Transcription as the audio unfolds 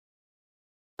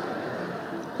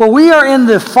Well, we are in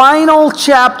the final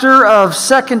chapter of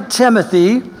 2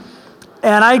 Timothy,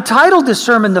 and I titled this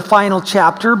sermon The Final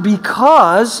Chapter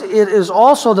because it is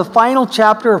also the final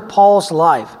chapter of Paul's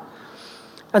life.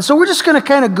 And so we're just going to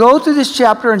kind of go through this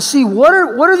chapter and see what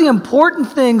are the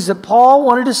important things that Paul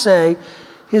wanted to say,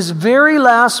 his very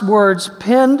last words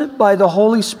penned by the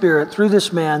Holy Spirit through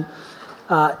this man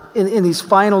in these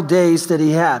final days that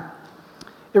he had.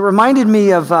 It reminded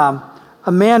me of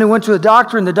a man who went to a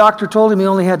doctor, and the doctor told him he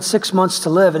only had 6 months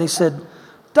to live. And he said,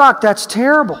 "Doc, that's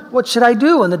terrible. What should I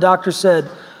do?" And the doctor said,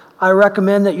 "I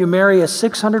recommend that you marry a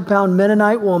 600-pound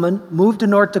Mennonite woman, move to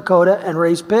North Dakota, and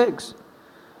raise pigs."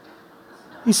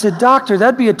 He said, "Doctor,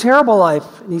 that'd be a terrible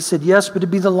life." And he said, "Yes, but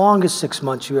it'd be the longest 6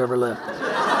 months you ever lived."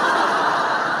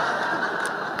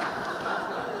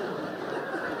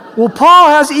 Well, Paul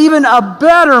has even a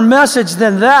better message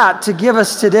than that to give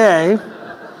us today.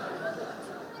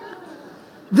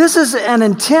 This is an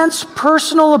intense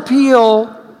personal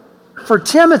appeal for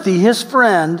Timothy, his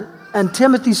friend, and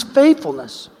Timothy's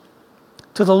faithfulness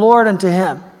to the Lord and to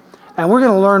him. And we're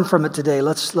going to learn from it today.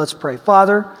 Let's pray.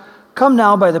 Father, come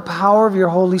now by the power of your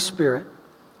Holy Spirit.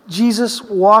 Jesus,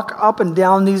 walk up and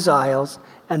down these aisles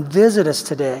and visit us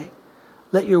today.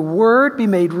 Let your word be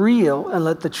made real and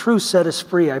let the truth set us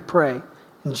free, I pray.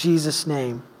 In Jesus'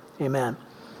 name, amen.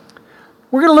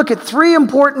 We're going to look at three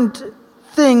important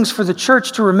things for the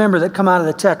church to remember that come out of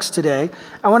the text today.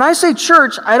 And when I say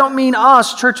church, I don't mean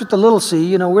us, church with the little c.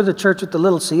 You know, we're the church with the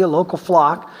little c, a local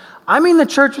flock. I mean the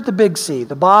church with the big C,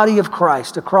 the body of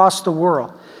Christ across the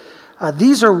world.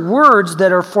 These are words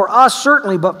that are for us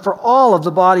certainly, but for all of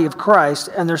the body of Christ,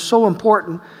 and they're so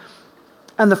important.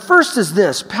 And the first is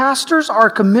this: pastors are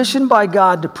commissioned by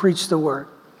God to preach the word.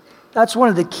 That's one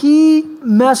of the key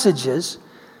messages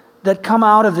that come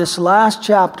out of this last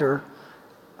chapter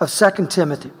of 2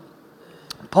 Timothy.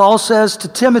 Paul says to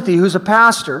Timothy, who's a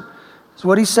pastor, is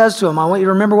what he says to him. I want you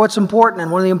to remember what's important,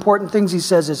 and one of the important things he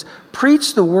says is,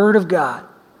 preach the word of God.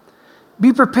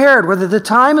 Be prepared whether the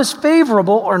time is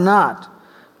favorable or not.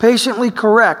 Patiently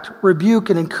correct, rebuke,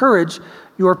 and encourage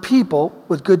your people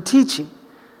with good teaching.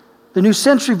 The New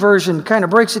Century Version kind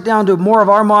of breaks it down to more of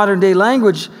our modern day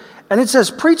language, and it says,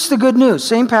 preach the good news.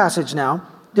 Same passage now,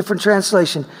 different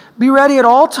translation. Be ready at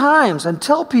all times and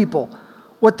tell people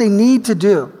what they need to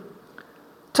do.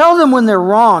 Tell them when they're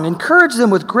wrong. Encourage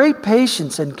them with great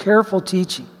patience and careful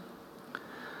teaching.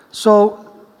 So,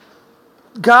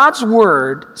 God's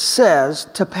word says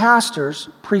to pastors,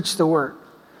 preach the word.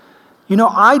 You know,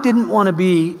 I didn't want to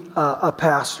be a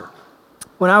pastor.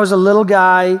 When I was a little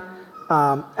guy,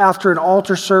 after an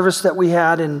altar service that we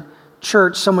had in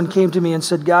church, someone came to me and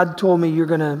said, "God told me you're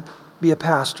going to be a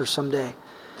pastor someday."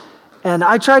 And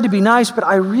I tried to be nice, but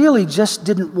I really just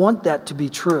didn't want that to be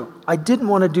true. I didn't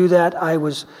want to do that. I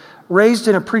was raised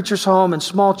in a preacher's home in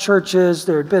small churches.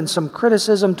 There had been some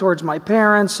criticism towards my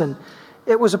parents, and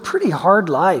it was a pretty hard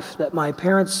life that my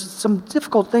parents, some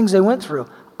difficult things they went through.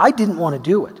 I didn't want to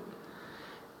do it.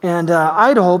 And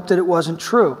I'd hoped that it wasn't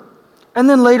true. And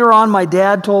then later on, my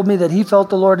dad told me that he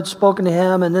felt the Lord had spoken to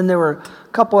him, and then there were a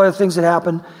couple other things that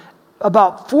happened.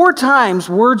 About 4 times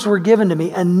words were given to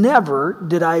me, and never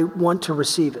did I want to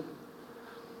receive it.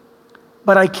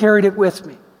 But I carried it with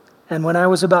me. And when I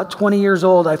was about 20 years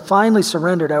old, I finally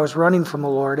surrendered. I was running from the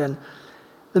Lord, and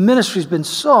the ministry's been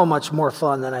so much more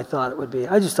fun than I thought it would be.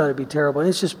 I just thought it'd be terrible, and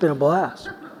it's just been a blast.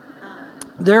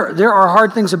 There are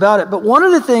hard things about it, but one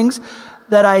of the things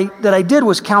that I did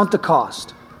was count the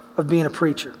cost of being a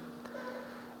preacher.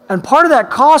 And part of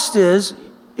that cost is,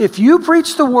 if you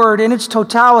preach the word in its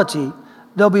totality,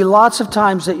 there'll be lots of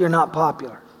times that you're not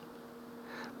popular.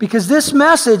 Because this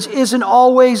message isn't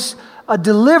always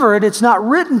delivered, it's not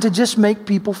written to just make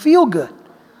people feel good.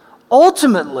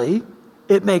 Ultimately,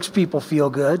 it makes people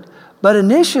feel good, but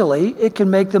initially, it can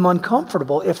make them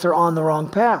uncomfortable if they're on the wrong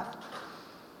path.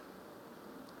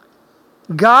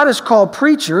 God has called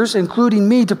preachers, including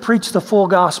me, to preach the full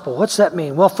gospel. What's that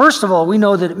mean? Well, first of all, we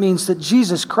know that it means that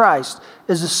Jesus Christ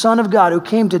is the Son of God who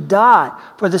came to die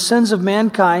for the sins of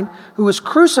mankind, who was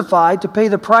crucified to pay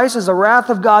the price as the wrath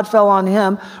of God fell on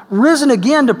him, risen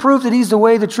again to prove that he's the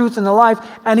way, the truth, and the life,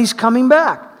 and he's coming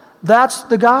back. That's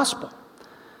the gospel.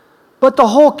 But the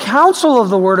whole counsel of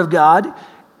the Word of God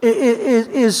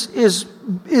is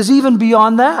even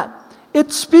beyond that.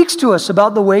 It speaks to us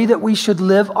about the way that we should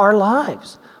live our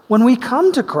lives when we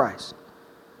come to Christ,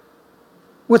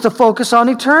 with a focus on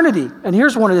eternity. And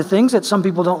here's one of the things that some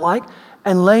people don't like: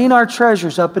 and laying our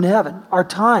treasures up in heaven, our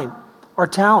time, our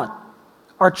talent,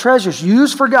 our treasures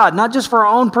used for God, not just for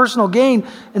our own personal gain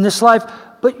in this life,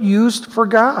 but used for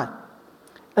God.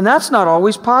 And that's not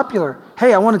always popular.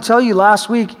 Hey, I want to tell you, last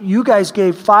week, you guys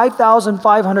gave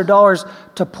 $5,500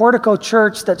 to Portico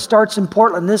Church that starts in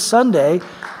Portland this Sunday.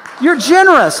 You're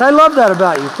generous. I love that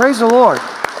about you. Praise the Lord.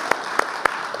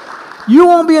 You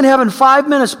won't be in heaven 5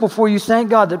 minutes before you thank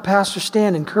God that Pastor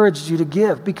Stan encouraged you to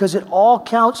give, because it all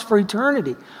counts for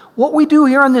eternity. What we do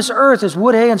here on this earth is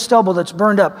wood, hay, and stubble that's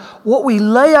burned up. What we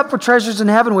lay up for treasures in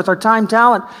heaven with our time,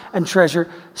 talent, and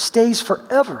treasure stays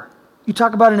forever. You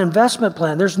talk about an investment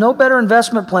plan. There's no better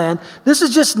investment plan. This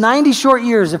is just 90 short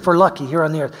years if we're lucky here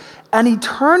on the earth. And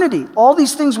eternity, all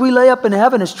these things we lay up in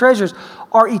heaven as treasures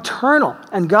are eternal.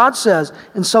 And God says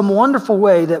in some wonderful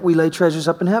way that we lay treasures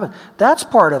up in heaven. That's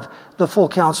part of the full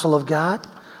counsel of God.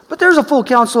 But there's a full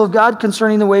counsel of God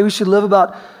concerning the way we should live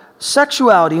about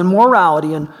sexuality and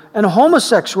morality and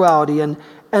homosexuality.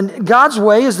 And God's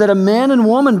way is that a man and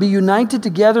woman be united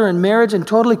together in marriage and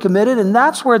totally committed. And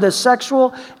that's where the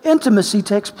sexual intimacy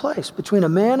takes place, between a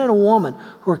man and a woman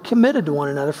who are committed to one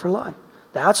another for life.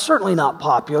 That's certainly not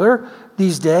popular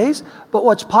these days. But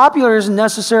what's popular isn't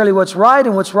necessarily what's right,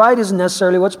 and what's right isn't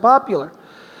necessarily what's popular.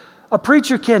 A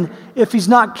preacher can, if he's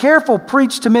not careful,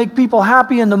 preach to make people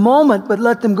happy in the moment, but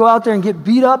let them go out there and get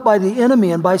beat up by the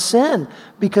enemy and by sin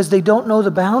because they don't know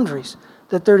the boundaries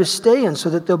that they're to stay in so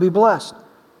that they'll be blessed.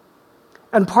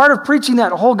 And part of preaching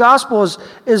that whole gospel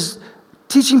is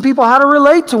teaching people how to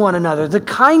relate to one another, the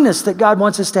kindness that God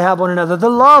wants us to have one another, the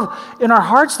love in our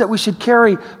hearts that we should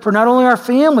carry for not only our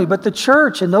family, but the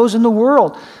church and those in the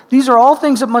world. These are all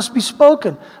things that must be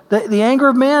spoken. The anger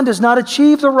of man does not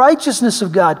achieve the righteousness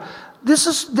of God.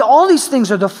 All these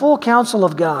things are the full counsel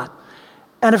of God.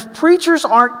 And if preachers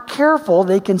aren't careful,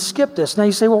 they can skip this. Now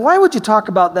you say, well, why would you talk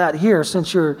about that here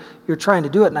since you're trying to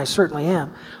do it? And I certainly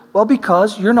am. Well,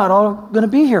 because you're not all going to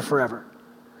be here forever.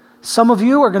 Some of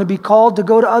you are going to be called to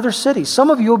go to other cities. Some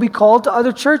of you will be called to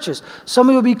other churches. Some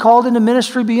of you will be called into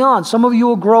ministry beyond. Some of you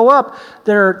will grow up.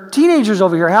 There are teenagers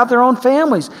over here, have their own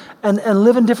families, and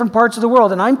live in different parts of the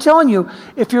world. And I'm telling you,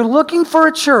 if you're looking for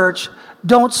a church,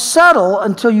 don't settle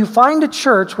until you find a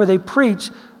church where they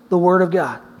preach the Word of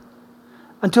God.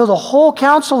 Until the whole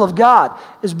counsel of God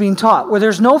is being taught, where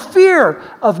there's no fear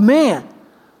of man,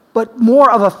 but more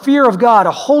of a fear of God,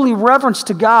 a holy reverence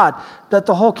to God, that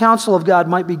the whole counsel of God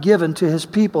might be given to His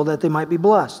people, that they might be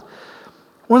blessed.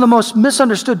 One of the most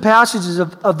misunderstood passages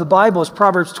of the Bible is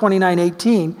Proverbs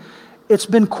 29:18. It's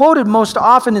been quoted most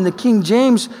often in the King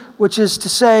James, which is to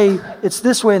say, it's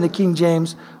this way in the King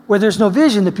James, where there's no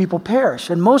vision, the people perish.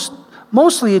 And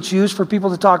mostly it's used for people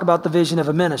to talk about the vision of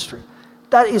a ministry.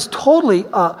 That is totally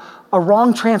a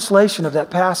wrong translation of that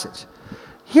passage.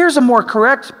 Here's a more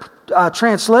correct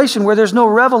translation: where there's no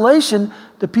revelation,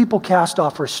 the people cast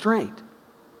off restraint.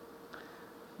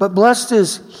 But blessed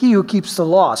is he who keeps the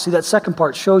law. See, that second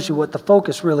part shows you what the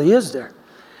focus really is there.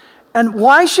 And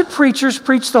why should preachers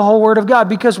preach the whole Word of God?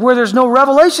 Because where there's no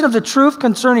revelation of the truth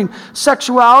concerning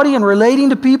sexuality and relating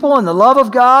to people and the love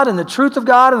of God and the truth of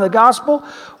God and the gospel,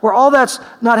 where all that's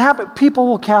not happening, people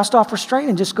will cast off restraint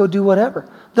and just go do whatever.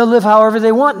 They'll live however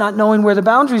they want, not knowing where the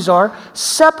boundaries are,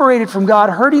 separated from God,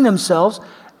 hurting themselves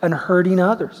and hurting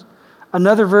others.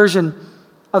 Another version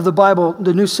of the Bible,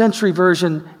 the New Century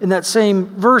Version, in that same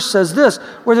verse says this: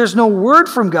 where there's no word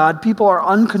from God, people are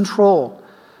uncontrolled.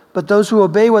 But those who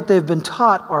obey what they've been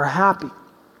taught are happy.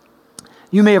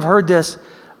 You may have heard this,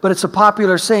 but it's a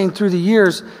popular saying through the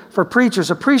years for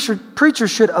preachers. A preacher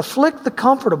should afflict the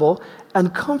comfortable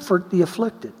and comfort the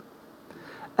afflicted.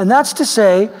 And that's to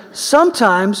say,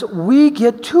 sometimes we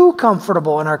get too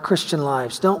comfortable in our Christian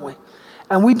lives, don't we?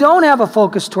 And we don't have a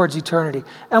focus towards eternity.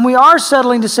 And we are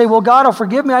settling to say, well, God will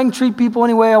forgive me. I can treat people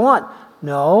any way I want.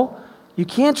 No, you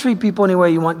can't treat people any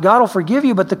way you want. God will forgive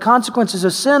you, but the consequences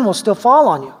of sin will still fall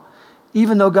on you,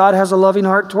 even though God has a loving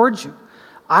heart towards you.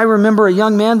 I remember a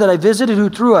young man that I visited who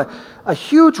threw a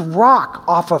huge rock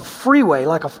off a freeway,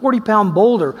 like a 40-pound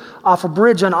boulder, off a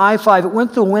bridge on I-5. It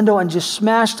went through a window and just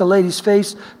smashed a lady's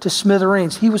face to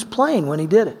smithereens. He was playing when he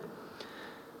did it.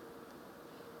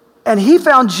 And he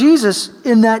found Jesus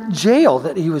in that jail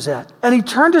that he was at. And he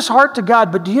turned his heart to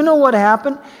God. But do you know what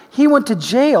happened? He went to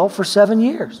jail for 7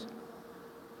 years.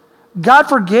 God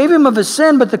forgave him of his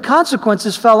sin, but the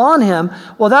consequences fell on him.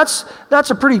 Well, that's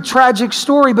a pretty tragic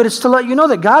story, but it's to let you know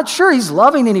that God, sure, He's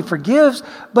loving and He forgives,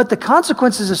 but the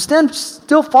consequences of sin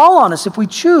still fall on us if we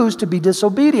choose to be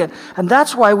disobedient. And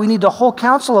that's why we need the whole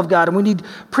counsel of God, and we need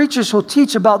preachers who'll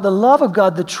teach about the love of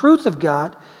God, the truth of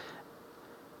God,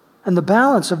 and the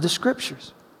balance of the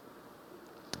Scriptures.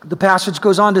 The passage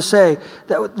goes on to say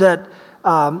that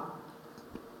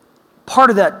part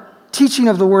of that teaching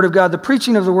of the Word of God, the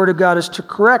preaching of the Word of God, is to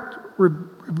correct,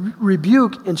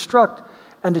 rebuke, instruct,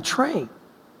 and to train.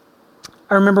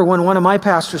 I remember when one of my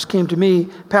pastors came to me,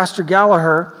 Pastor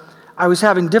Gallagher, I was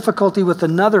having difficulty with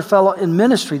another fellow in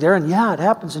ministry there, and yeah, it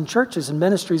happens in churches and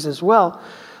ministries as well.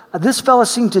 This fellow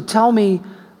seemed to tell me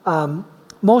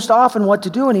most often what to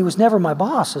do, and he was never my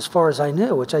boss as far as I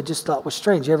knew, which I just thought was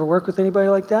strange. You ever work with anybody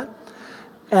like that?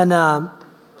 And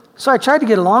so I tried to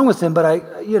get along with him, but I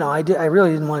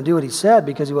really didn't want to do what he said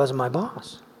because he wasn't my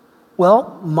boss.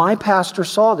 Well, my pastor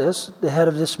saw this, the head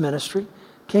of this ministry,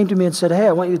 came to me and said, hey,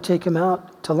 I want you to take him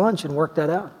out to lunch and work that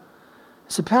out. I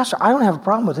said, Pastor, I don't have a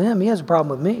problem with him. He has a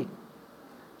problem with me.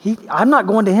 I'm not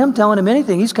going to him telling him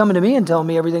anything. He's coming to me and telling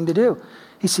me everything to do.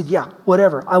 He said, yeah,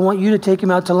 whatever. I want you to take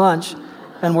him out to lunch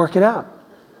and work it out.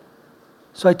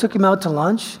 So I took him out to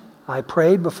lunch. I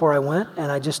prayed before I went,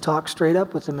 and I just talked straight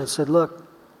up with him and said, look,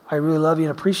 I really love you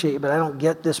and appreciate you, but I don't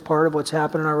get this part of what's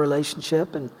happened in our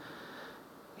relationship. And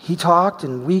he talked,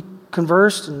 and we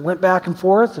conversed and went back and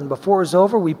forth, and before it was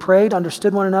over, we prayed,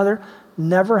 understood one another,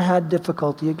 never had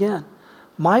difficulty again.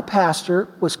 My pastor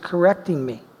was correcting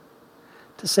me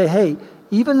to say, hey,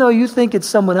 even though you think it's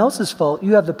someone else's fault,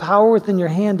 you have the power within your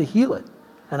hand to heal it.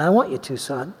 And I want you to,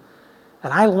 son.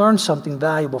 And I learned something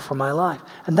valuable from my life.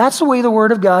 And that's the way the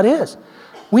Word of God is.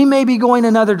 We may be going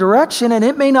another direction, and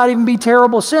it may not even be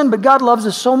terrible sin, but God loves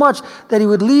us so much that He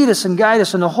would lead us and guide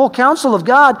us. And the whole counsel of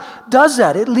God does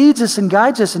that. It leads us and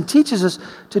guides us and teaches us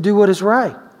to do what is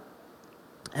right.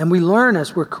 And we learn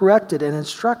as we're corrected and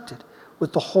instructed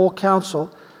with the whole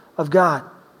counsel of God.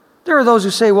 There are those who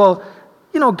say, well,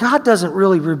 God doesn't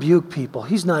really rebuke people.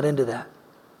 He's not into that.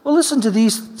 Well, listen to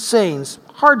these sayings,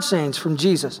 hard sayings from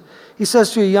Jesus. He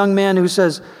says to a young man who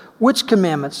says, which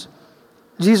commandments?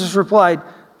 Jesus replied,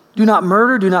 do not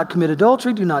murder, do not commit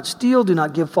adultery, do not steal, do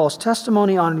not give false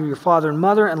testimony, honor your father and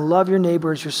mother, and love your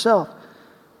neighbor as yourself.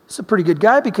 He's a pretty good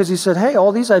guy because he said, hey,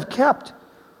 all these I've kept.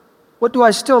 What do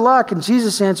I still lack? And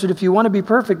Jesus answered, if you want to be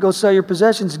perfect, go sell your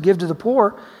possessions and give to the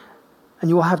poor, and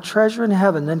you will have treasure in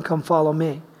heaven. Then come follow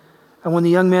me. And when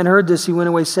the young man heard this, he went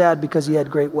away sad because he had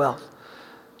great wealth.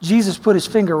 Jesus put his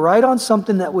finger right on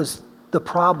something that was the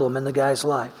problem in the guy's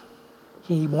life.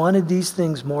 He wanted these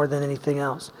things more than anything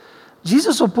else.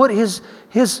 Jesus will put his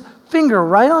finger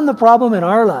right on the problem in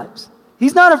our lives.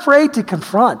 He's not afraid to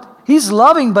confront. He's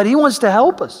loving, but he wants to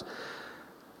help us.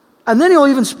 And then he'll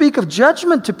even speak of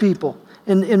judgment to people.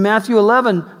 In Matthew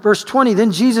 11, verse 20,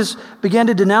 then Jesus began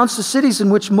to denounce the cities in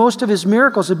which most of his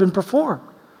miracles had been performed,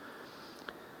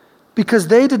 because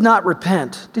they did not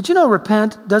repent. Did you know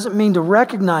repent doesn't mean to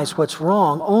recognize what's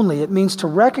wrong only. It means to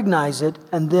recognize it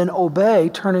and then obey,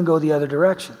 turn and go the other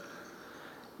direction.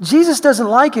 Jesus doesn't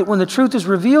like it when the truth is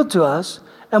revealed to us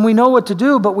and we know what to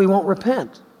do, but we won't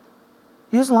repent.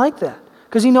 He doesn't like that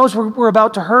because he knows we're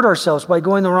about to hurt ourselves by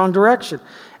going the wrong direction.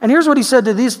 And here's what he said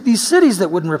to these cities that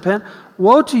wouldn't repent.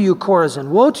 Woe to you, Chorazin.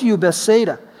 Woe to you,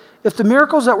 Bethsaida. If the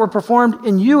miracles that were performed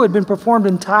in you had been performed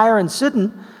in Tyre and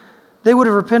Sidon, they would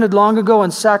have repented long ago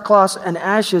in sackcloth and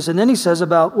ashes. And then he says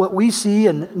about what we see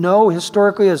and know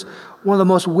historically as one of the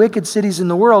most wicked cities in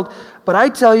the world. But I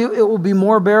tell you, it will be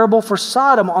more bearable for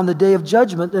Sodom on the day of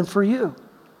judgment than for you.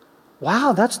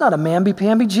 Wow, that's not a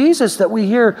mamby-pamby Jesus that we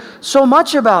hear so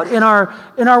much about in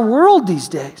our world these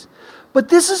days. But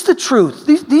this is the truth.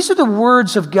 These are the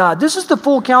words of God. This is the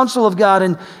full counsel of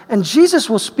God. And Jesus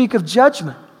will speak of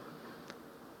judgment.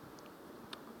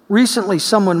 Recently,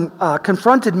 someone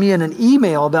confronted me in an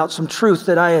email about some truth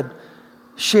that I had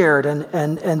shared,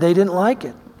 and they didn't like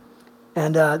it.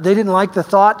 And they didn't like the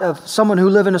thought of someone who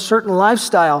lived in a certain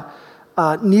lifestyle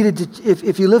needed to,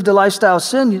 if you lived a lifestyle of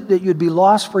sin, that you'd be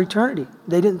lost for eternity.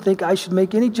 They didn't think I should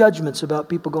make any judgments about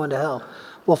people going to hell.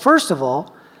 Well, first of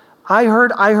all, I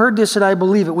heard this and I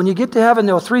believe it. When you get to heaven,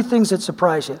 there are three things that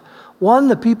surprise you. One,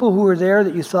 the people who were there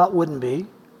that you thought wouldn't be.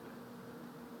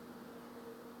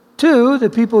 Two, the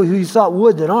people who you thought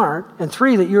would that aren't. And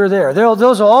three, that you're there.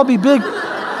 Those will all be big,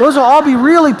 those will all be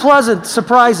really pleasant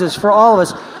surprises for all of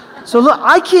us. So look,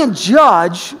 I can't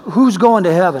judge who's going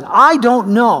to heaven. I don't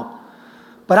know.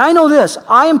 But I know this,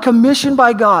 I am commissioned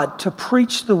by God to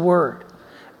preach the Word.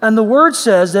 And the Word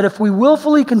says that if we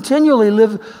willfully, continually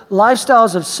live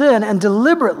lifestyles of sin and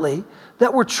deliberately,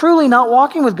 that we're truly not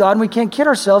walking with God and we can't kid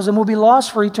ourselves and we'll be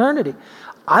lost for eternity.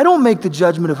 I don't make the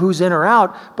judgment of who's in or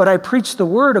out, but I preach the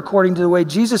Word according to the way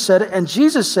Jesus said it. And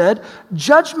Jesus said,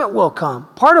 judgment will come.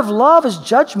 Part of love is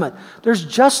judgment. There's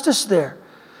justice there.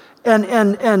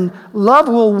 And love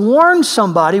will warn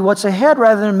somebody what's ahead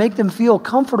rather than make them feel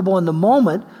comfortable in the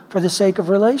moment for the sake of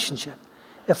relationship.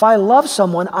 If I love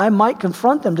someone, I might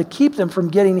confront them to keep them from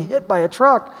getting hit by a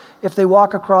truck if they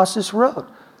walk across this road.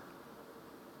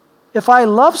 If I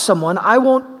love someone, I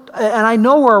won't and I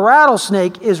know where a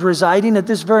rattlesnake is residing at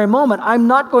this very moment, I'm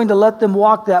not going to let them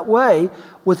walk that way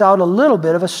without a little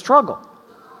bit of a struggle.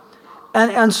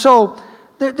 And so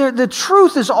the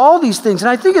truth is all these things. And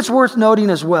I think it's worth noting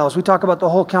as well, as we talk about the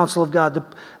whole counsel of God,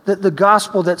 the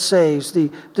gospel that saves, the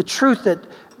truth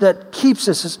that keeps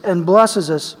us and blesses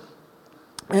us.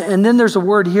 And then there's a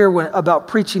word here about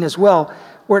preaching as well,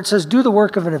 where it says, do the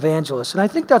work of an evangelist. And I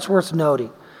think that's worth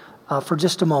noting for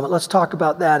just a moment. Let's talk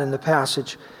about that in the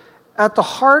passage. At the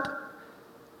heart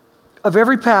of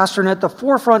every pastor and at the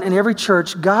forefront in every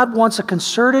church, God wants a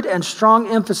concerted and strong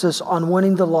emphasis on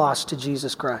winning the lost to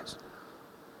Jesus Christ.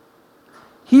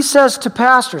 He says to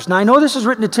pastors, now I know this is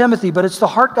written to Timothy, but it's the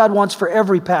heart God wants for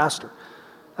every pastor.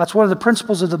 That's one of the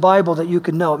principles of the Bible that you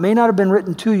can know. It may not have been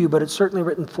written to you, but it's certainly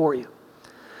written for you.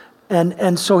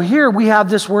 And so here we have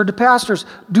this word to pastors,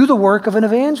 do the work of an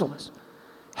evangelist.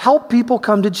 Help people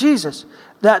come to Jesus.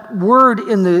 That word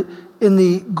in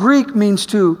the Greek means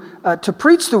to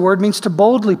preach the word, means to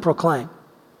boldly proclaim.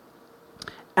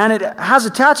 And it has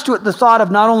attached to it the thought of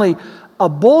not only a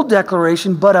bold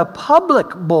declaration, but a public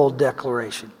bold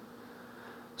declaration.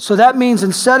 So that means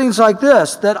in settings like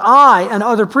this, that I and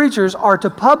other preachers are to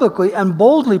publicly and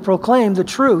boldly proclaim the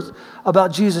truth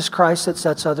about Jesus Christ that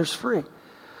sets others free.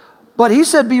 But he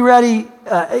said, be ready,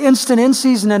 instant in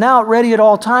season and out, ready at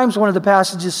all times, one of the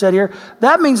passages said here.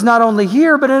 That means not only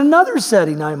here, but in another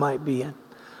setting I might be in.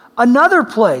 Another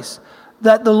place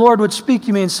that the Lord would speak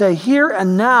to me and say, here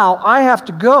and now, I have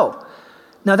to go.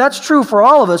 Now that's true for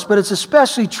all of us, but it's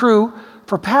especially true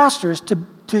for pastors.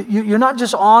 You're not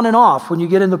just on and off when you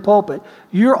get in the pulpit.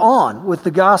 You're on with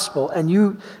the gospel, and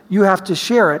you have to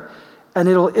share it, and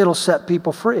it'll set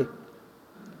people free.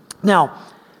 Now,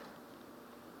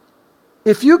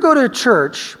 if you go to a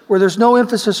church where there's no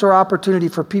emphasis or opportunity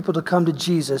for people to come to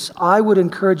Jesus, I would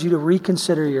encourage you to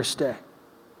reconsider your stay.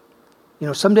 You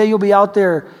know, someday you'll be out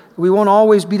there. We won't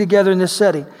always be together in this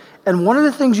setting. And one of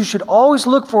the things you should always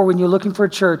look for when you're looking for a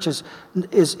church is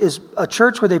a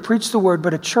church where they preach the word,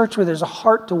 but a church where there's a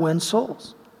heart to win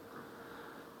souls.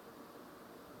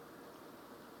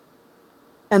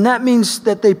 And that means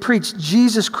that they preach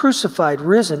Jesus crucified,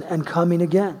 risen, and coming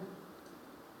again.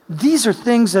 These are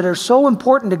things that are so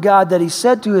important to God that he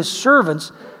said to his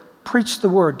servants, preach the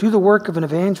word, do the work of an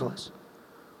evangelist.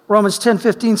 Romans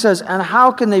 10:15 says, and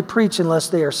how can they preach unless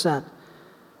they are sent?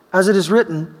 As it is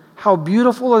written, how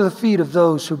beautiful are the feet of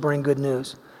those who bring good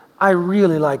news. I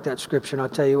really like that scripture, and I'll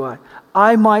tell you why.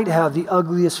 I might have the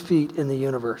ugliest feet in the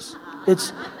universe.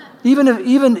 It's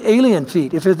even alien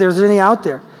feet, if there's any out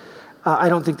there. I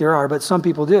don't think there are, but some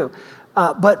people do.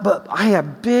 But I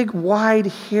have big, wide,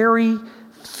 hairy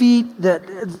feet, that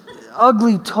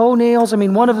ugly toenails. I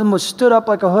mean, one of them was stood up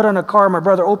like a hood on a car. My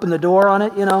brother opened the door on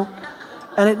it,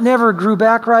 and it never grew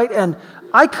back right. And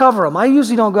I cover them. I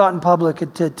usually don't go out in public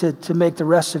to make the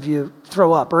rest of you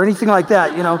throw up or anything like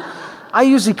that, I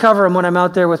usually cover them when I'm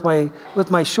out there with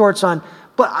my shorts on.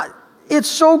 But it's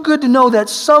so good to know that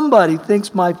somebody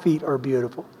thinks my feet are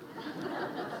beautiful.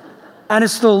 And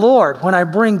it's the Lord when I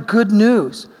bring good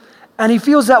news. And he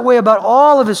feels that way about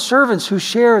all of his servants who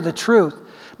share the truth.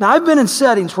 Now, I've been in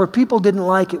settings where people didn't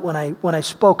like it when I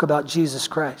spoke about Jesus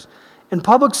Christ. In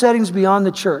public settings beyond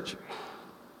the church.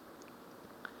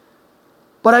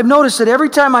 But I've noticed that every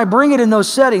time I bring it in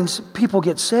those settings, people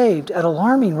get saved at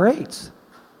alarming rates.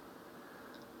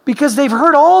 Because they've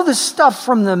heard all this stuff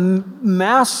from the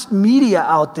mass media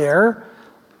out there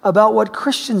about what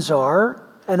Christians are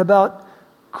and about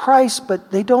Christ, but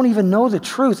they don't even know the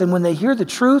truth. And when they hear the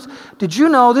truth, did you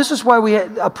know this is why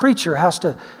a preacher has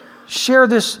to share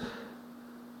this,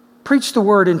 preach the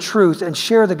word in truth and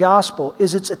share the gospel,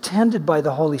 is it's attended by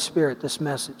the Holy Spirit, this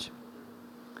message.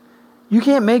 You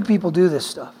can't make people do this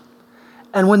stuff.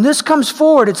 And when this comes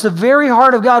forward, it's the very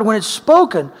heart of God. When it's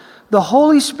spoken, the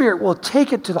Holy Spirit will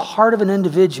take it to the heart of an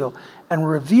individual and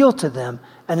reveal to them,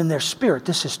 and in their spirit,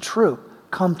 this is true.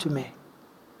 Come to me.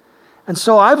 And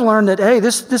so I've learned that, hey,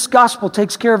 this gospel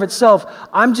takes care of itself.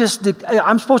 I'm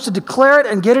supposed to declare it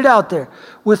and get it out there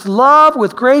with love,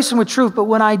 with grace, and with truth. But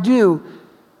when I do,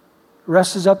 the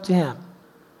rest is up to him.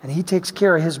 And he takes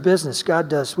care of his business. God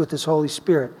does with his Holy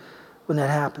Spirit when that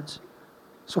happens.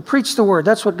 So preach the word.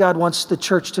 That's what God wants the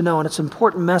church to know. And it's an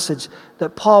important message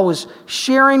that Paul was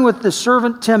sharing with the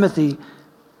servant Timothy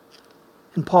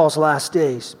in Paul's last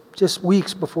days, just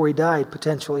weeks before he died,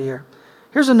 potentially here.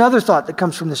 Here's another thought that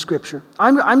comes from the scripture.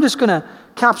 I'm just going to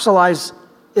capsulize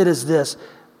it as this.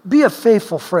 Be a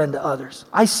faithful friend to others.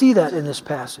 I see that in this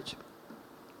passage.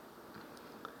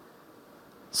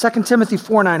 2 Timothy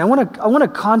 4:9. I want to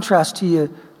contrast to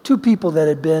you two people that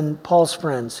had been Paul's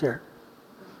friends here.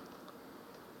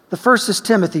 The first is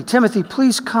Timothy. Timothy,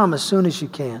 please come as soon as you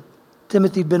can.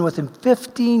 Timothy had been with him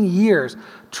 15 years,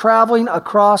 traveling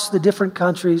across the different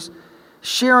countries,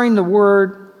 sharing the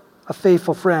word, a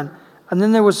faithful friend. And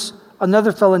then there was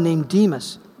another fellow named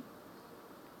Demas.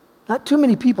 Not too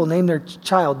many people name their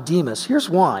child Demas. Here's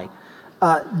why.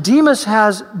 Demas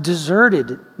has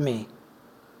deserted me.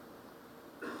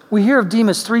 We hear of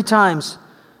Demas 3 times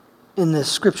in the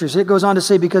scriptures. It goes on to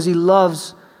say, because he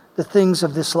loves the things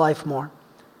of this life more.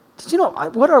 Did you know,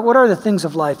 what are the things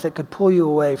of life that could pull you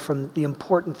away from the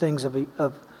important things of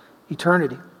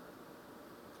eternity?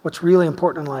 What's really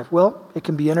important in life? Well, it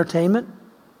can be entertainment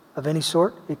of any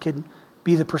sort. It can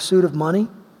be the pursuit of money.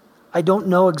 I don't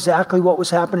know exactly what was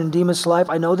happening in Demas' life.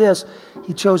 I know this.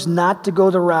 He chose not to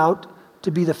go the route to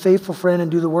be the faithful friend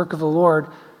and do the work of the Lord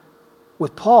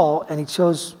with Paul, and he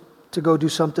chose to go do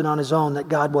something on his own that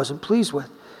God wasn't pleased with.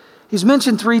 He's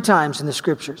mentioned 3 times in the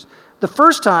scriptures. The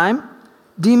first time,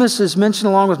 Demas is mentioned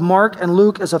along with Mark and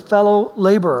Luke as a fellow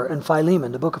laborer in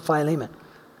Philemon, the book of Philemon.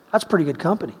 That's pretty good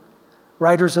company.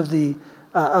 Writers of the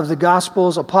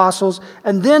Gospels, apostles.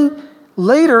 And then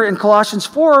later in Colossians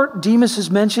 4, Demas is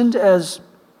mentioned as,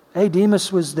 hey,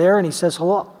 Demas was there and he says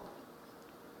hello.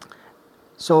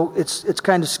 So it's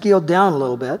kind of scaled down a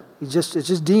little bit. It's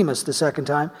just Demas the second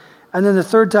time. And then the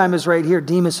third time is right here,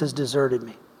 Demas has deserted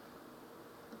me.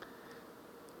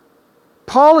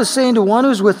 Paul is saying to one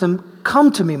who's with him,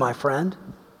 come to me, my friend.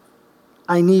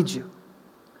 I need you.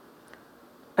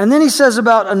 And then he says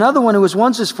about another one who was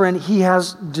once his friend, he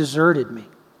has deserted me.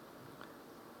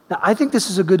 Now, I think this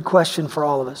is a good question for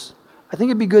all of us. I think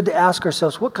it'd be good to ask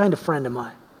ourselves, what kind of friend am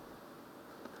I?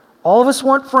 All of us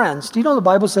want friends. Do you know the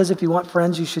Bible says if you want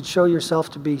friends, you should show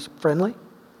yourself to be friendly?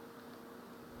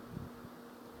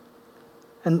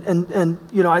 And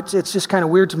you know, it's just kind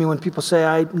of weird to me when people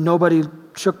say, nobody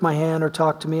shook my hand or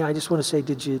talked to me. I just want to say,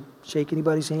 did you shake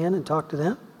anybody's hand and talk to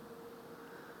them?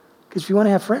 Because if you want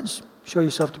to have friends, show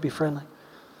yourself to be friendly.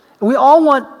 And we all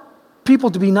want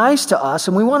people to be nice to us,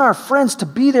 and we want our friends to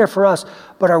be there for us.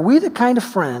 But are we the kind of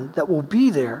friend that will be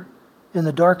there in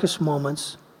the darkest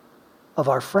moments of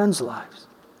our friends' lives?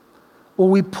 Will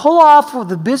we pull off of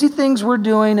the busy things we're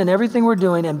doing and everything we're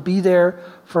doing and be there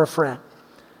for a friend?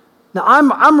 Now,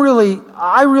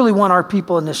 I really want our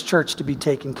people in this church to be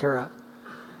taken care of.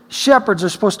 Shepherds are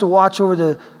supposed to watch over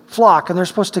the flock, and they're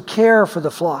supposed to care for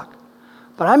the flock.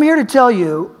 But I'm here to tell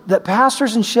you that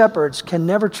pastors and shepherds can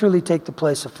never truly take the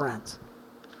place of friends.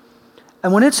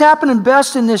 And when it's happening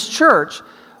best in this church,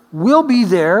 we'll be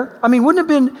there. I mean, wouldn't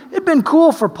it have been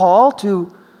cool for Paul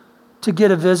to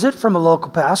get a visit from a local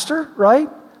pastor, right?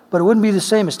 But it wouldn't be the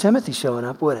same as Timothy showing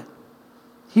up, would it?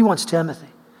 He wants Timothy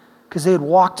because they had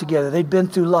walked together. They'd been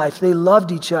through life. They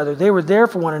loved each other. They were there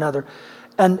for one another.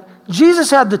 And Jesus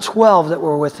had the 12 that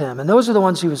were with him, and those are the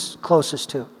ones he was closest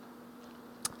to.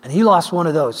 And he lost one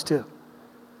of those too.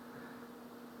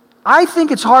 I think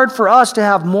it's hard for us to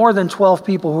have more than 12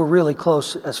 people who are really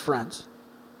close as friends.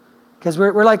 Because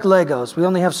we're like Legos. We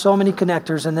only have so many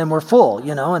connectors and then we're full,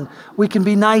 you know, and we can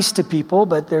be nice to people,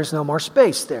 but there's no more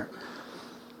space there.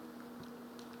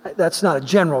 That's not a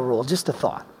general rule, just a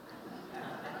thought.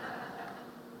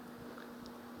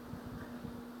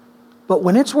 But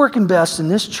when it's working best in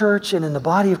this church and in the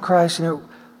body of Christ, you know,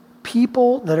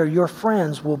 people that are your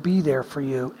friends will be there for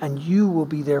you, and you will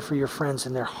be there for your friends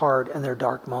in their hard and their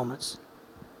dark moments.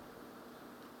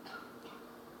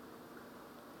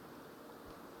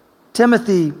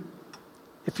 Timothy,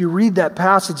 if you read that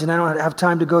passage, and I don't have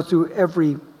time to go through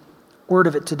every word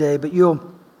of it today, but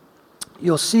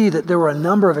you'll see that there were a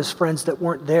number of his friends that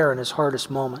weren't there in his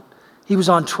hardest moment. He was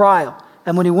on trial,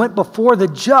 and when he went before the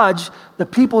judge, the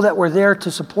people that were there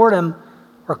to support him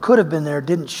or could have been there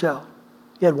didn't show.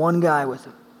 He had one guy with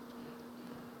him.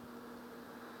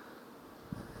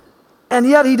 And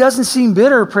yet he doesn't seem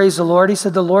bitter, praise the Lord. He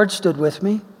said, the Lord stood with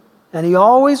me, and he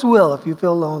always will. If you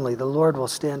feel lonely, the Lord will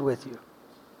stand with you.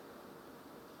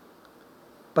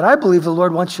 But I believe the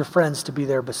Lord wants your friends to be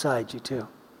there beside you too.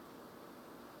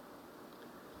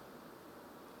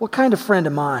 What kind of friend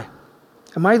am I?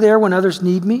 Am I there when others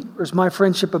need me? Or is my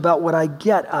friendship about what I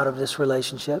get out of this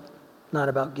relationship, not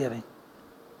about giving?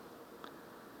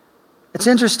 It's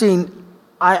interesting.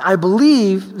 I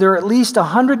believe there are at least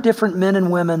 100 different men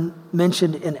and women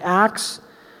mentioned in Acts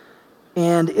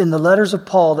and in the letters of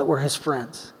Paul that were his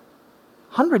friends.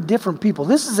 100 different people.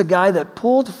 This is a guy that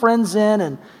pulled friends in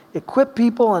and equipped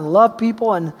people and loved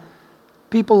people, and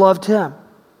people loved him.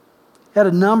 He had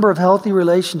a number of healthy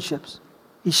relationships.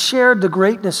 He shared the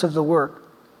greatness of the work.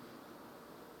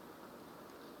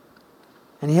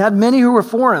 And he had many who were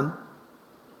for him,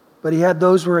 but he had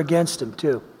those who were against him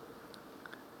too.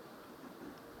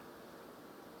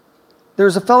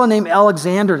 There's a fellow named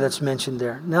Alexander that's mentioned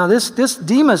there. Now, this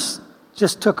Demas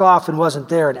just took off and wasn't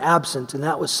there and absent, and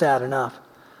that was sad enough.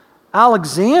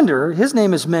 Alexander, his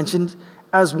name is mentioned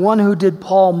as one who did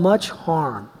Paul much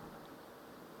harm.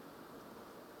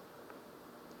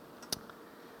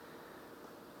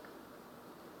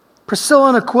 Priscilla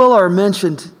and Aquila are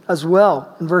mentioned as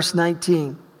well in verse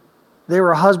 19. They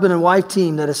were a husband and wife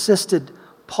team that assisted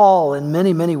Paul in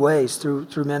many, many ways through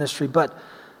ministry. But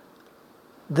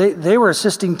they were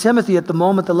assisting Timothy at the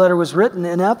moment the letter was written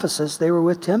in Ephesus. They were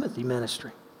with Timothy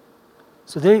ministry.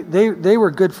 So they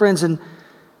were good friends. And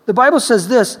the Bible says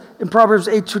this in Proverbs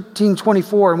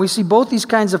 18:24, and we see both these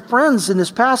kinds of friends in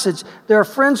this passage. There are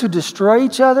friends who destroy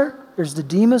each other. There's the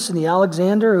Demas and the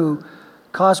Alexander who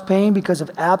caused pain because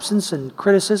of absence and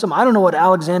criticism. I don't know what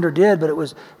Alexander did, but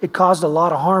it caused a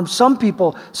lot of harm.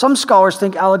 Some scholars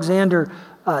think Alexander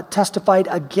testified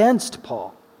against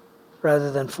Paul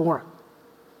rather than for him.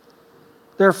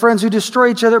 There are friends who destroy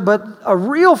each other, but a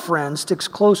real friend sticks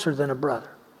closer than a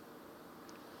brother.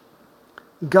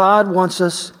 God wants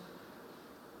us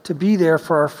to be there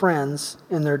for our friends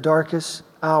in their darkest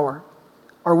hour.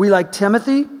 Are we like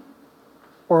Timothy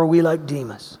or are we like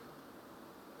Demas?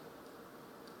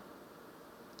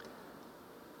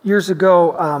 Years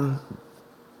ago,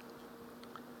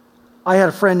 I had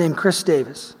a friend named Chris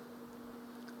Davis.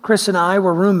 Chris and I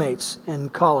were roommates in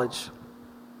college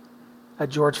at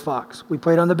George Fox. We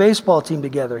played on the baseball team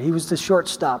together. He was the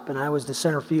shortstop and I was the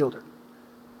center fielder.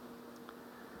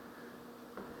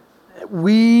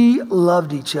 We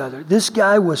loved each other. This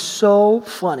guy was so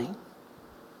funny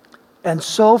and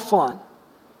so fun.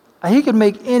 He could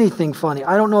make anything funny.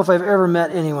 I don't know if I've ever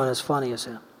met anyone as funny as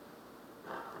him.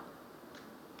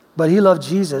 But he loved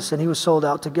Jesus and he was sold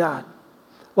out to God.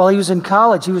 While he was in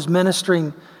college, he was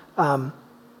ministering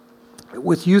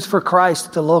with Youth for Christ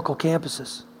at the local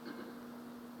campuses.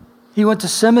 He went to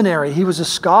seminary. He was a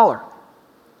scholar.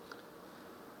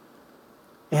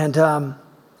 And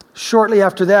shortly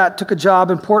after that, took a job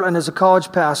in Portland as a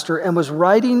college pastor and was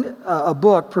writing a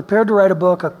book, prepared to write a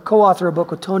book, co-author a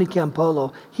book with Tony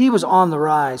Campolo. He was on the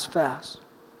rise fast.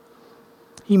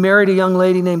 He married a young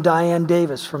lady named Diane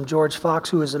Davis from George Fox,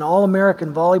 who is an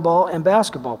All-American volleyball and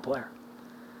basketball player.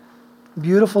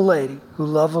 Beautiful lady who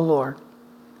loved the Lord.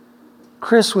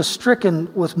 Chris was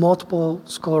stricken with multiple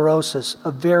sclerosis,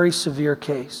 a very severe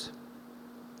case.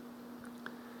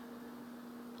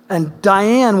 And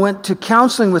Diane went to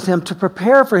counseling with him to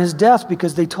prepare for his death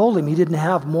because they told him he didn't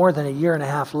have more than a year and a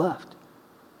half left.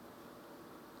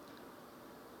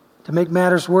 To make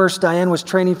matters worse, Diane was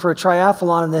training for a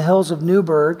triathlon in the hills of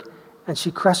Newburgh, and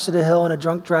she crested a hill and a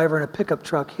drunk driver in a pickup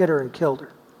truck hit her and killed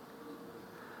her.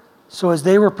 So as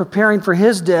they were preparing for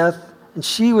his death, and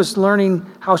she was learning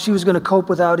how she was going to cope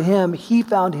without him, he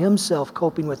found himself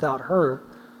coping without her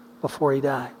before he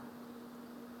died.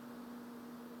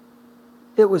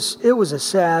 It was a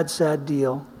sad, sad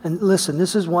deal. And listen,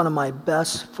 this is one of my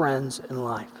best friends in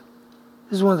life.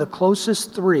 This is one of the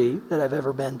closest three that I've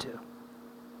ever been to.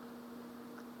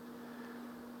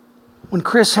 When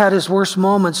Chris had his worst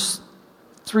moments,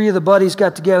 three of the buddies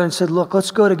got together and said, look,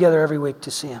 let's go together every week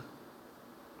to see him.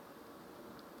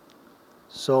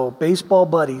 So baseball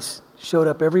buddies showed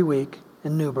up every week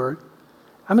in Newburgh.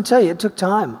 I'm going to tell you, it took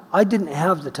time. I didn't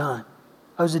have the time.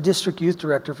 I was a district youth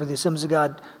director for the Assemblies of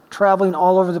God, traveling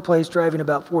all over the place, driving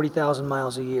about 40,000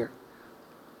 miles a year.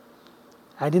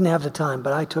 I didn't have the time,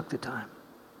 but I took the time.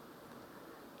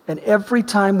 And every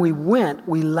time we went,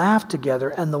 we laughed together,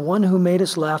 and the one who made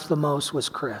us laugh the most was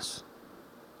Chris.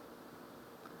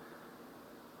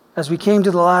 As we came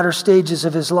to the latter stages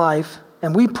of his life,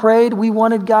 and we prayed, we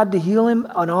wanted God to heal him,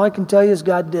 and all I can tell you is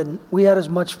God didn't. We had as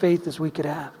much faith as we could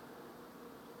have.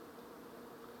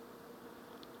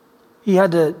 He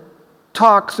had to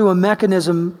talk through a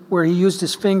mechanism where he used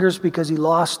his fingers because he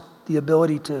lost the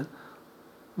ability to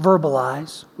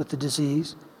verbalize with the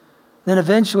disease. Then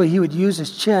eventually he would use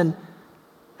his chin.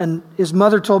 And his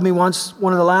mother told me once,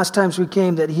 one of the last times we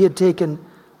came, that he had taken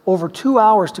over 2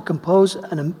 hours to compose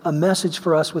a message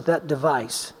for us with that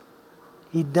device.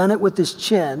 He'd done it with his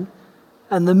chin.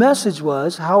 And the message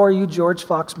was, how are you George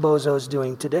Fox bozos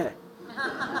doing today?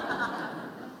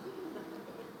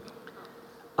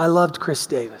 I loved Chris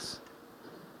Davis.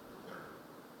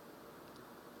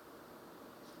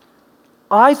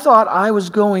 I thought I was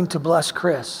going to bless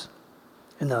Chris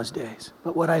in those days.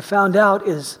 But what I found out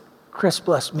is Chris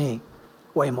blessed me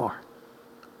way more.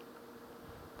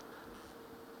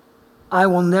 I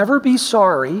will never be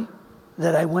sorry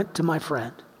that I went to my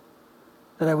friend,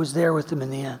 that I was there with him in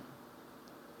the end.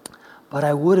 But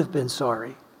I would have been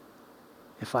sorry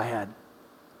if I hadn't.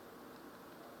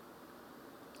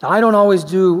 Now, I don't always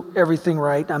do everything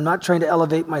right. I'm not trying to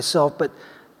elevate myself, but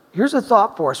here's a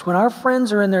thought for us. When our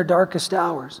friends are in their darkest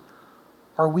hours,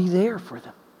 are we there for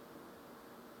them?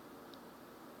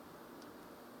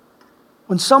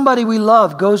 When somebody we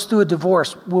love goes through a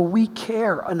divorce, will we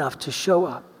care enough to show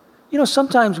up? You know,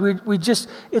 sometimes we just,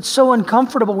 it's so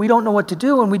uncomfortable, we don't know what to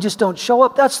do, and we just don't show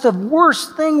up. That's the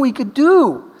worst thing we could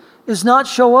do, is not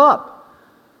show up.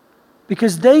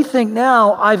 Because they think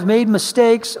now, I've made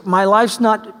mistakes, my life's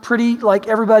not pretty like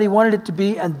everybody wanted it to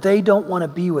be, and they don't want to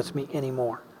be with me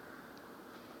anymore.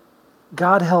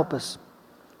 God help us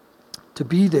to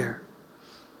be there.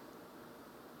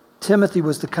 Timothy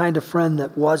was the kind of friend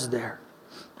that was there.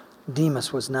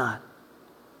 Demas was not.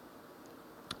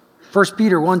 1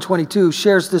 Peter 1:22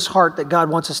 shares this heart that God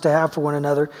wants us to have for one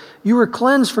another. You were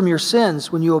cleansed from your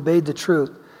sins when you obeyed the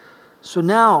truth. So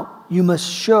now you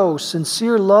must show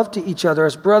sincere love to each other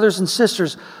as brothers and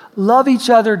sisters. Love each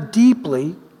other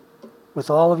deeply with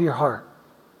all of your heart.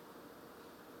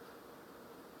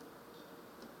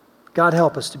 God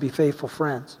help us to be faithful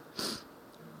friends.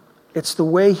 It's the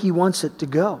way He wants it to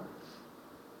go.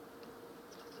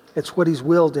 It's what He's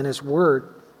willed in His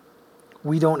Word.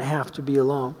 We don't have to be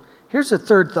alone. Here's a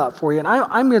third thought for you, and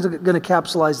I'm going to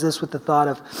capsulize this with the thought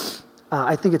of,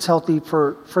 I think it's healthy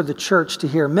for the church to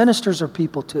hear. Ministers are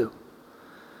people too.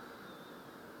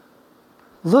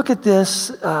 Look at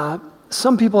this.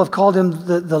 Some people have called him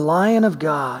the Lion of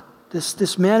God.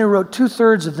 This man who wrote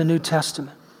 2/3 of the New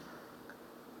Testament.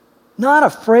 Not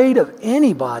afraid of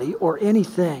anybody or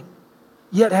anything,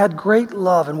 yet had great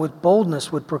love and with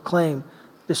boldness would proclaim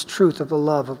this truth of the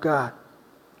love of God.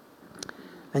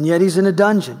 And yet he's in a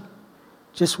dungeon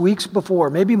just weeks before,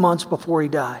 maybe months before he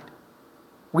died.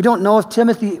 We don't know if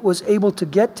Timothy was able to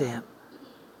get to him.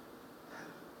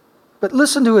 But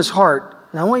listen to his heart.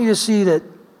 And I want you to see that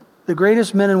the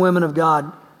greatest men and women of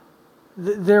God,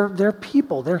 they're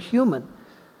people, they're human.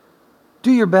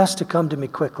 Do your best to come to me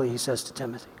quickly, he says to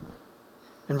Timothy.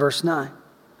 In verse 9.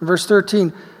 In verse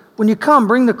 13, when you come,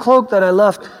 bring the cloak that I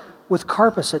left with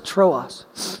Carpus at Troas.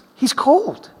 He's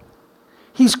cold.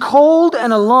 He's cold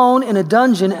and alone in a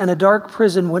dungeon and a dark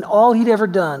prison when all he'd ever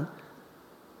done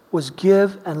was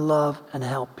give and love and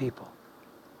help people.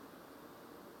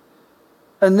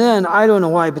 And then, I don't know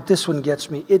why, but this one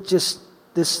gets me. It just,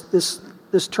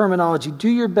 this terminology, do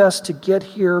your best to get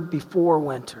here before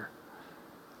winter.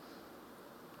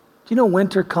 Do you know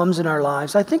winter comes in our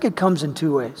lives? I think it comes in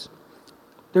two ways.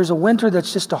 There's a winter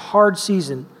that's just a hard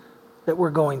season that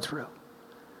we're going through.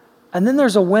 And then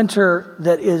there's a winter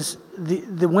that is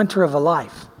the winter of a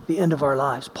life, the end of our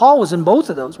lives. Paul was in both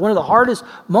of those. One of the hardest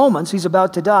moments, he's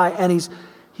about to die, and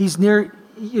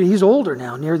he's older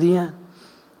now, near the end.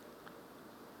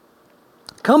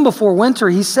 Come before winter,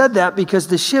 he said that because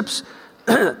the ships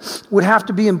would have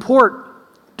to be in port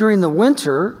during the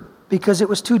winter because it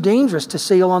was too dangerous to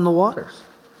sail on the waters.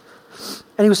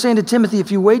 And he was saying to Timothy,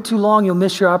 if you wait too long, you'll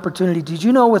miss your opportunity. Did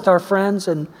you know with our friends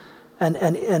and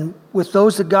with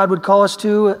those that God would call us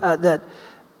to,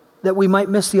 that we might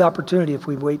miss the opportunity if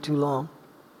we wait too long?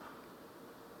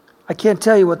 I can't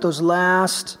tell you what those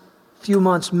last few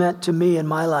months meant to me in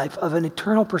my life of an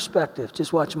eternal perspective,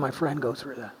 just watching my friend go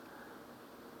through that.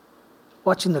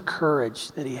 Watching the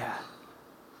courage that he had.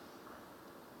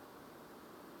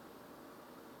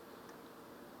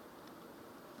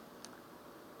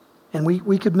 And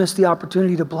we could miss the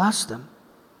opportunity to bless them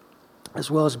as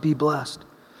well as be blessed.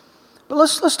 But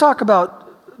let's talk about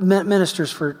ministers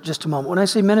for just a moment. When I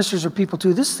say ministers are people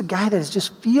too, this is the guy that is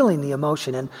just feeling the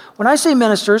emotion. And when I say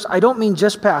ministers, I don't mean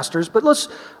just pastors, but let's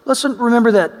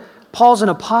remember that Paul's an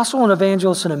apostle, an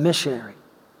evangelist, and a missionary.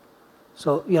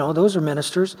 So, those are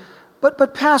ministers.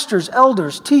 But pastors,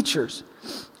 elders, teachers,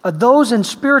 those in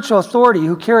spiritual authority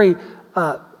who carry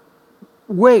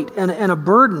weight and a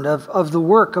burden of the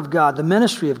work of God, the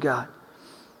ministry of God.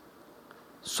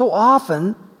 So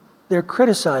often, they're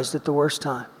criticized at the worst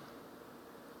time.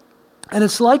 And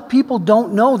it's like people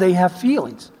don't know they have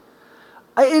feelings.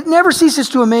 It never ceases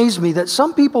to amaze me that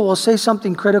some people will say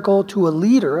something critical to a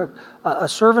leader, a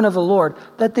servant of the Lord,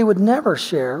 that they would never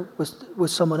share with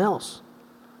someone else.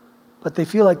 But they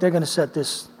feel like they're going to set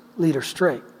this leader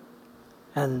straight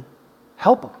and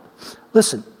help them.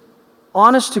 Listen,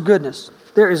 honest to goodness,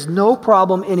 there is no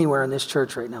problem anywhere in this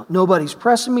church right now. Nobody's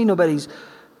pressing me. Nobody's,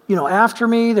 after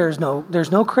me. There's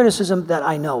no criticism that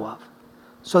I know of.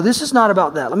 So this is not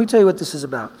about that. Let me tell you what this is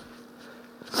about.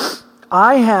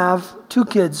 I have 2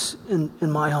 kids in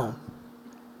my home.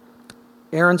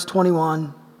 Aaron's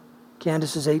 21.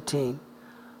 Candace is 18.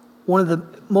 One of the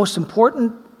most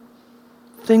important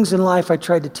things in life I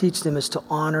tried to teach them is to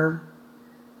honor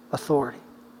authority,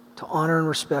 to honor and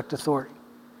respect authority.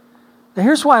 Now,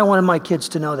 here's why I wanted my kids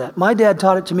to know that. My dad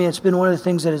taught it to me. It's been one of the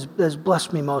things that has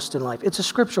blessed me most in life. It's a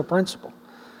scriptural principle.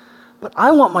 But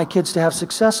I want my kids to have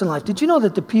success in life. Did you know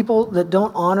that the people that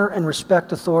don't honor and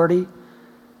respect authority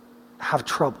have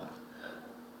trouble?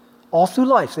 All through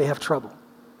life, they have trouble.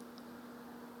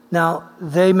 Now,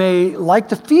 they may like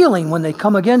the feeling when they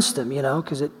come against them,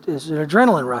 because it is an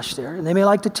adrenaline rush there. And they may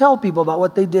like to tell people about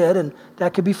what they did, and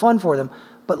that could be fun for them.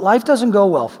 But life doesn't go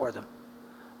well for them.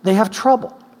 They have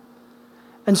trouble.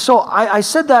 And so I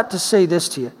said that to say this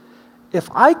to you. If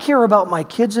I care about my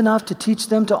kids enough to teach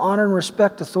them to honor and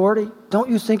respect authority, don't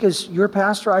you think as your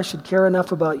pastor I should care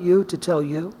enough about you to tell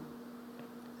you?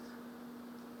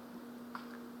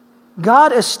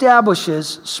 God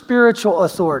establishes spiritual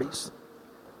authorities.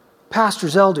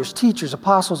 Pastors, elders, teachers,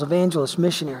 apostles, evangelists,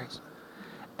 missionaries.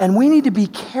 And we need to be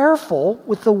careful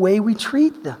with the way we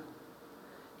treat them.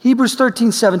 Hebrews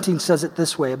 13:17 says it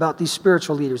this way about these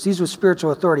spiritual leaders, these with spiritual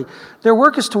authority. Their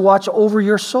work is to watch over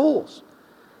your souls,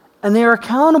 and they are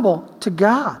accountable to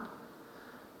God.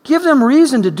 Give them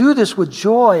reason to do this with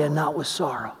joy and not with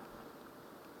sorrow.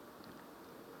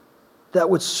 That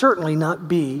would certainly not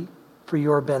be for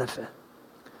your benefit.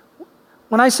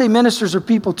 When I say ministers are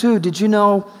people too, did you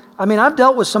know, I've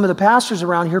dealt with some of the pastors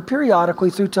around here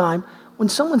periodically through time when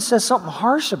someone says something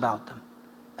harsh about them,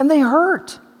 and they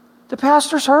hurt. The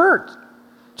pastor's hurt.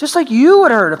 Just like you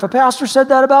would hurt if a pastor said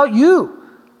that about you.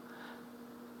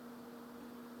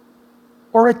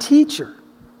 Or a teacher.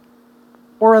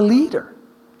 Or a leader.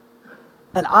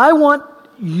 And I want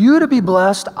you to be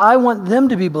blessed. I want them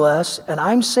to be blessed. And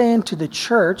I'm saying to the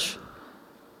church,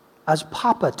 as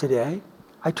Papa today,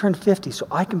 I turned 50, so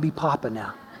I can be Papa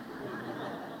now.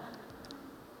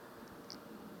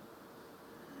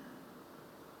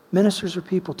 Ministers are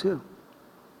people too.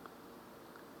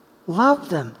 Love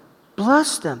them.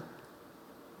 Bless them.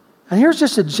 And here's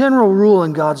just a general rule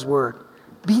in God's Word.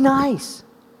 Be nice.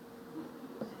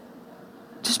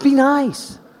 Just be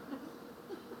nice.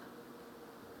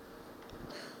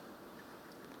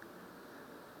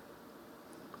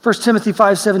 First Timothy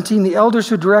 5:17, the elders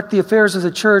who direct the affairs of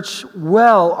the church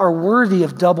well are worthy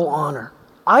of double honor.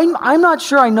 I'm not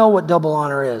sure I know what double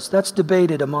honor is. That's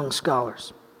debated among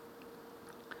scholars.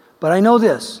 But I know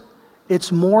this.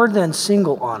 It's more than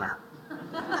single honor.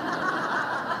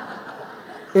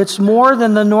 It's more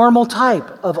than the normal type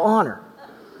of honor.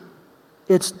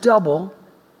 It's double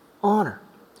honor.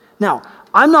 Now,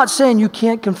 I'm not saying you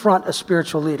can't confront a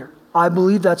spiritual leader. I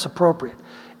believe that's appropriate.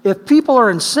 If people are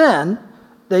in sin,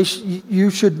 you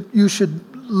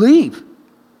should leave.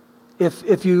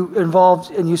 If you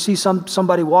involved and you see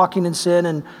somebody walking in sin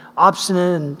and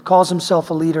obstinate and calls himself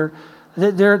a leader,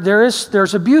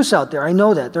 there's abuse out there. I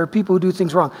know that. There are people who do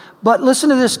things wrong. But listen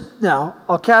to this now.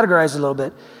 I'll categorize it a little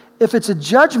bit. If it's a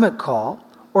judgment call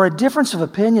or a difference of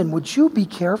opinion, would you be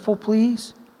careful,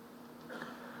 please?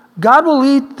 God will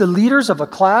lead the leaders of a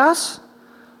class,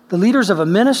 the leaders of a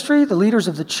ministry, the leaders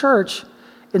of the church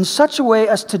in such a way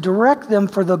as to direct them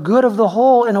for the good of the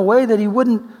whole in a way that he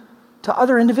wouldn't to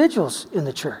other individuals in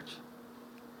the church.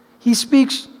 He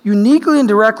speaks uniquely and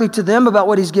directly to them about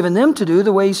what he's given them to do,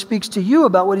 the way he speaks to you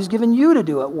about what he's given you to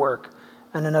do at work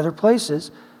and in other places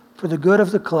for the good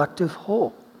of the collective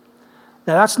whole.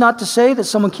 Now, that's not to say that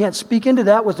someone can't speak into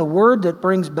that with a word that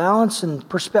brings balance and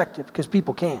perspective, because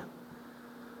people can.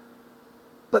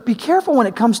 But be careful when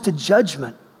it comes to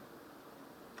judgment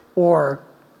or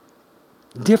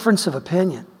difference of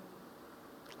opinion.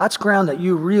 That's ground that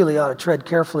you really ought to tread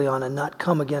carefully on and not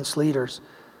come against leaders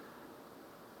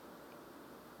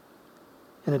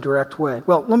in a direct way.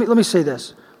 Well, let me say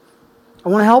this. I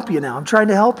want to help you now. I'm trying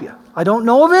to help you. I don't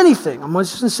know of anything. I'm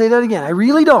just going to say that again. I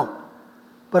really don't.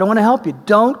 But I want to help you.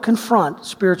 Don't confront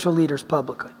spiritual leaders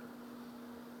publicly.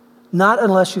 Not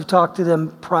unless you've talked to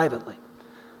them privately.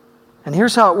 And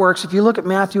here's how it works. If you look at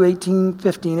Matthew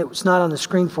 18:15, it's not on the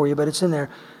screen for you, but it's in there.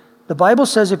 The Bible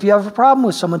says if you have a problem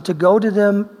with someone, to go to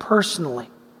them personally.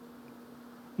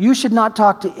 You should not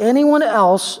talk to anyone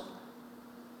else.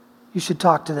 You should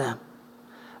talk to them.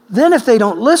 Then if they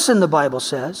don't listen, the Bible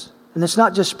says, and it's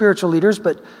not just spiritual leaders,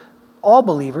 but all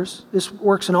believers, this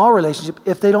works in all relationships.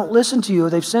 If they don't listen to you,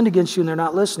 they've sinned against you and they're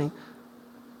not listening,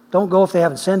 don't go if they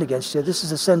haven't sinned against you. This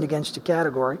is a sinned against you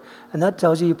category, and that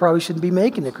tells you probably shouldn't be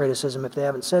making the criticism if they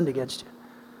haven't sinned against you.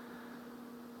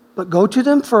 But go to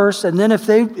them first, and then if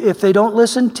they don't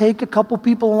listen, take a couple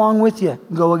people along with you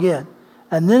and go again.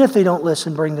 And then if they don't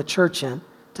listen, bring the church in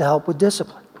to help with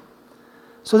discipline.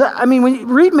 So when you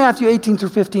read Matthew 18 through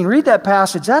 15, read that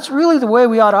passage. That's really the way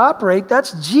we ought to operate.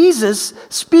 That's Jesus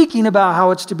speaking about how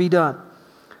it's to be done.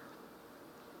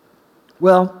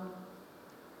 Well,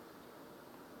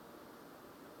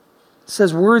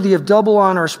 says worthy of double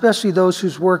honor, especially those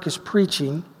whose work is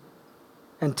preaching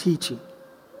and teaching.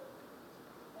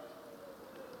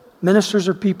 Ministers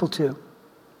are people too.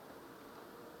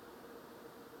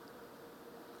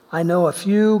 I know a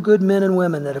few good men and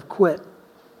women that have quit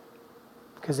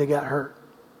because they got hurt.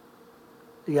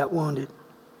 They got wounded.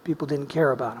 People didn't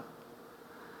care about them.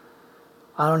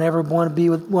 I don't ever want to be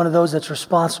with one of those that's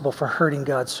responsible for hurting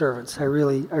God's servants. I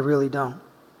really don't.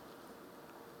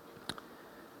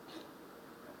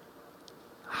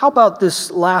 How about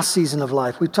this last season of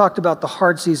life? We've talked about the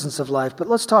hard seasons of life, but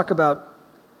let's talk about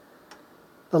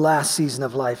the last season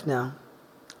of life now.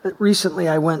 Recently,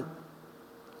 I went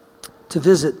to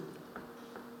visit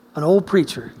an old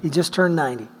preacher. He just turned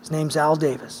 90. His name's Al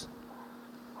Davis.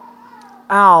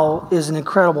 Al is an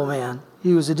incredible man.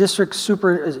 He was a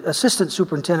assistant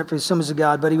superintendent for the Assemblies of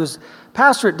God, but he was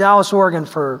pastor at Dallas, Oregon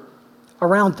for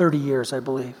around 30 years, I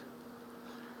believe.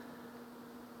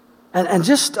 And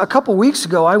just a couple weeks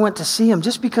ago, I went to see him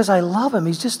just because I love him.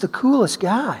 He's just the coolest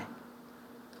guy.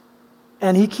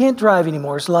 And he can't drive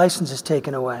anymore. His license is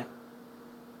taken away.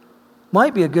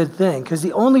 Might be a good thing, because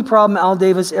the only problem Al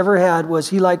Davis ever had was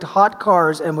he liked hot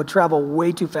cars and would travel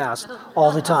way too fast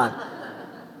all the time.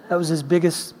 That was his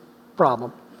biggest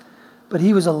problem. But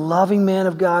he was a loving man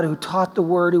of God who taught the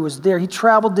word, who was there. He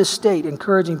traveled this state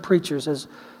encouraging preachers as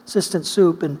assistant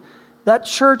soup. And that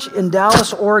church in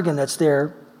Dallas, Oregon that's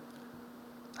there,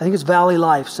 I think it's Valley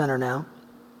Life Center now,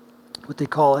 what they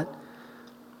call it.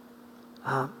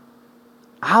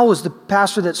 Al was the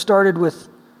pastor that started with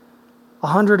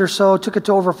 100 or so, took it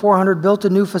to over 400, built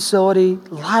a new facility.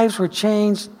 Lives were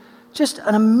changed. Just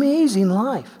an amazing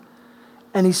life.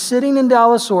 And he's sitting in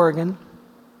Dallas, Oregon,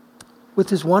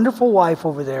 with his wonderful wife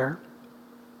over there,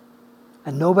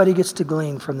 and nobody gets to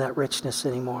glean from that richness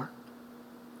anymore.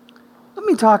 Let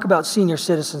me talk about senior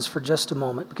citizens for just a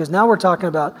moment, because now we're talking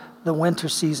about the winter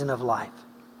season of life.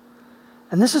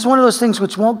 And this is one of those things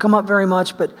which won't come up very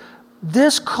much, but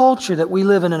this culture that we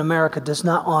live in America does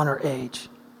not honor age,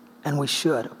 and we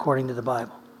should, according to the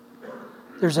Bible.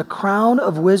 There's a crown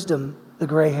of wisdom, the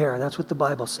gray hair. That's what the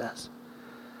Bible says.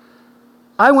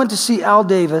 I went to see Al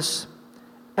Davis,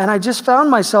 and I just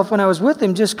found myself when I was with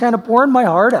him just kind of pouring my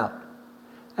heart out.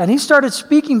 And he started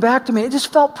speaking back to me. It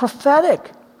just felt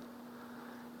prophetic.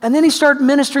 And then he started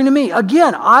ministering to me.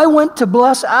 Again, I went to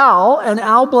bless Al, and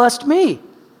Al blessed me.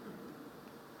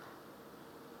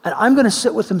 And I'm going to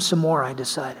sit with him some more, I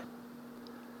decided.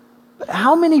 But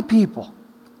how many people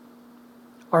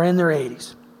are in their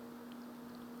 80s?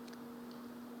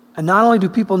 And not only do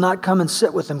people not come and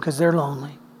sit with them because they're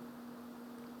lonely,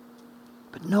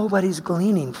 but nobody's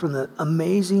gleaning from the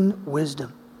amazing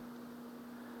wisdom.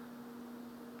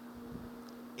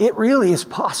 It really is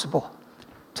possible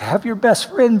to have your best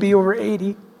friend be over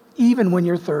 80, even when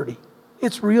you're 30.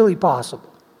 It's really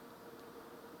possible.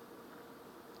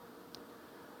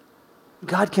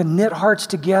 God can knit hearts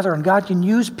together, and God can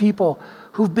use people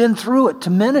who've been through it to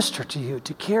minister to you,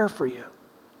 to care for you.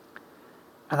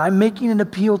 And I'm making an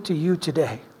appeal to you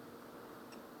today.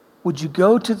 Would you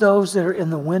go to those that are in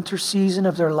the winter season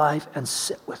of their life and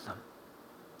sit with them?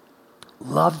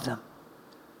 Love them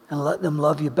and let them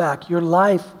love you back. Your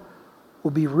life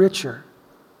will be richer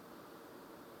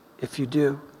if you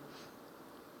do.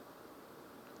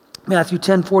 Matthew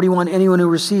 10:41, anyone who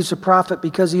receives a prophet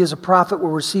because he is a prophet will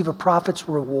receive a prophet's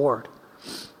reward.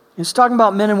 It's talking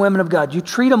about men and women of God. You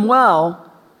treat them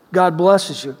well, God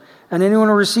blesses you. And anyone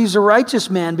who receives a righteous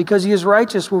man because he is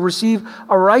righteous will receive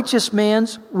a righteous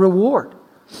man's reward.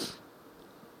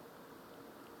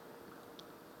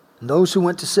 And those who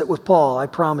went to sit with Paul, I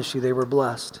promise you, they were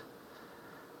blessed.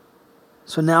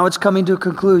 So now it's coming to a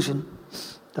conclusion.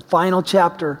 The final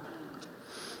chapter.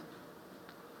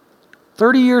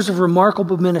 30 years of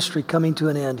remarkable ministry coming to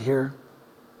an end here.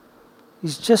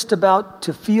 He's just about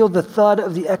to feel the thud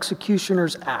of the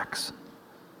executioner's axe.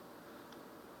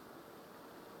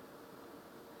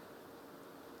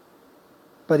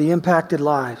 But he impacted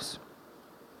lives.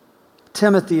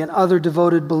 Timothy and other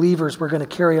devoted believers were going to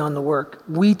carry on the work.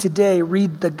 We today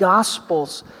read the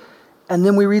Gospels, and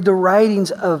then we read the writings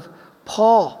of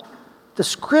Paul, the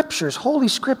Scriptures, Holy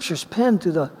Scriptures penned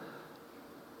to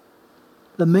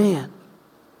the man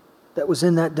that was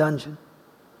in that dungeon.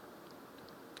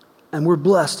 And we're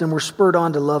blessed and we're spurred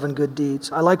on to love and good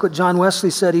deeds. I like what John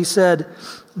Wesley said. He said,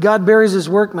 God buries his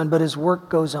workmen, but his work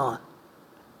goes on.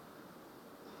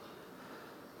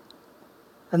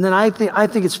 And then I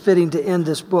think it's fitting to end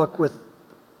this book with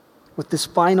this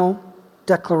final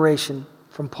declaration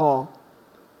from Paul,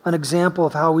 an example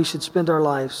of how we should spend our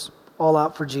lives all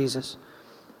out for Jesus.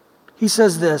 He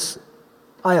says this,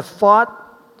 I have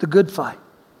fought the good fight.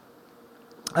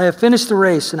 I have finished the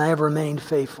race and I have remained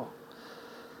faithful.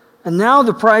 And now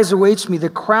the prize awaits me, the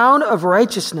crown of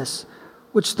righteousness,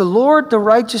 which the Lord, the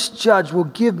righteous judge, will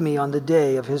give me on the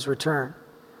day of his return.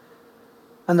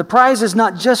 And the prize is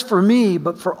not just for me,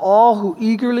 but for all who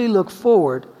eagerly look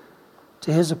forward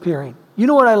to his appearing. You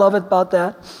know what I love about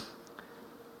that?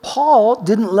 Paul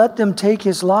didn't let them take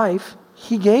his life.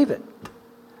 He gave it.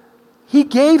 He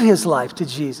gave his life to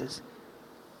Jesus.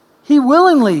 He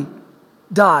willingly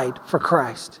died for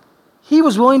Christ. He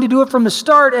was willing to do it from the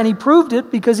start, and he proved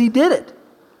it because he did it.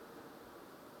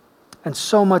 And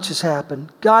so much has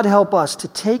happened. God help us to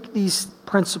take these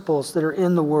principles that are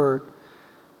in the Word,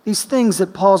 these things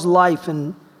that Paul's life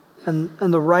and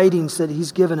the writings that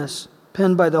he's given us,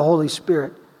 penned by the Holy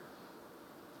Spirit,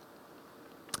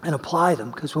 and apply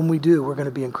them, because when we do, we're going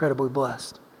to be incredibly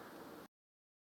blessed.